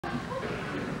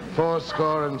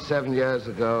407 years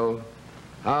ago,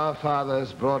 our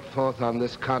fathers brought forth on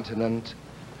this continent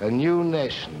a new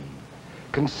nation,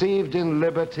 conceived in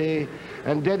liberty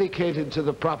and dedicated to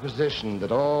the proposition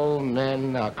that all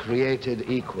men are created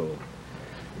equal.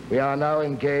 We are now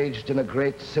engaged in a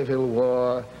great civil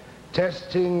war,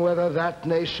 testing whether that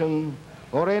nation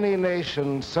or any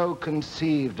nation so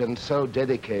conceived and so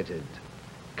dedicated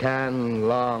can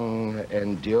long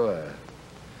endure.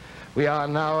 We are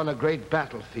now on a great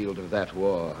battlefield of that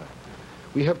war.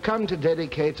 We have come to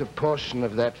dedicate a portion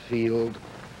of that field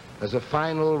as a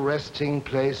final resting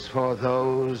place for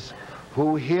those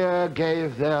who here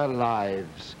gave their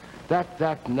lives that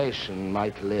that nation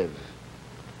might live.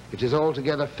 It is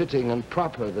altogether fitting and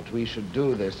proper that we should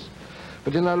do this,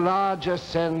 but in a larger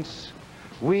sense,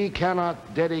 we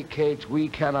cannot dedicate, we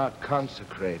cannot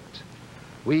consecrate,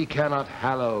 we cannot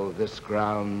hallow this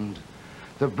ground.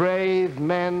 The brave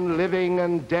men, living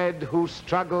and dead, who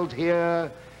struggled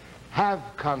here have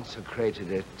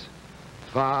consecrated it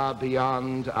far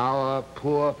beyond our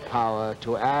poor power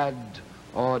to add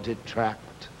or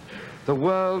detract. The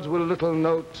world will little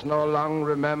note nor long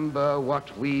remember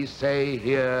what we say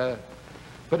here,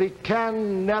 but it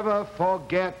can never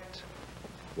forget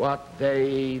what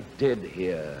they did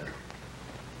here.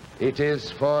 It is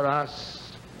for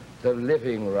us, the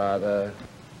living rather,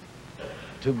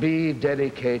 to be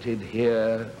dedicated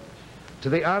here to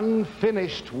the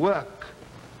unfinished work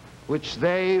which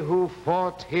they who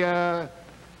fought here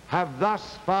have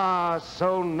thus far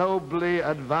so nobly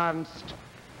advanced.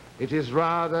 It is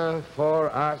rather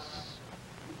for us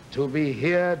to be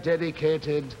here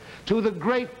dedicated to the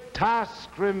great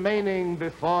task remaining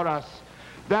before us,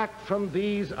 that from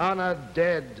these honored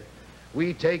dead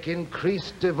we take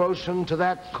increased devotion to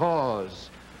that cause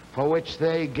for which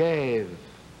they gave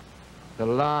the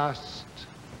last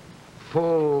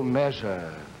full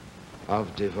measure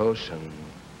of devotion.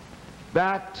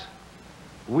 That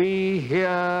we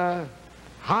here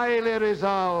highly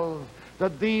resolve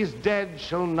that these dead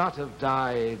shall not have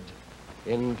died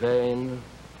in vain,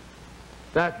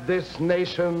 that this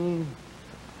nation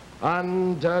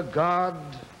under God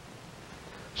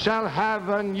shall have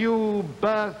a new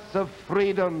birth of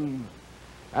freedom,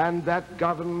 and that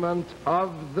government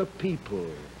of the people,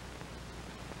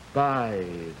 by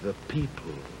the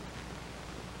people,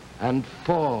 and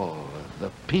for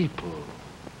the people,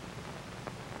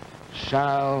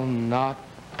 shall not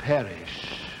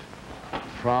perish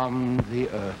from the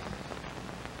earth.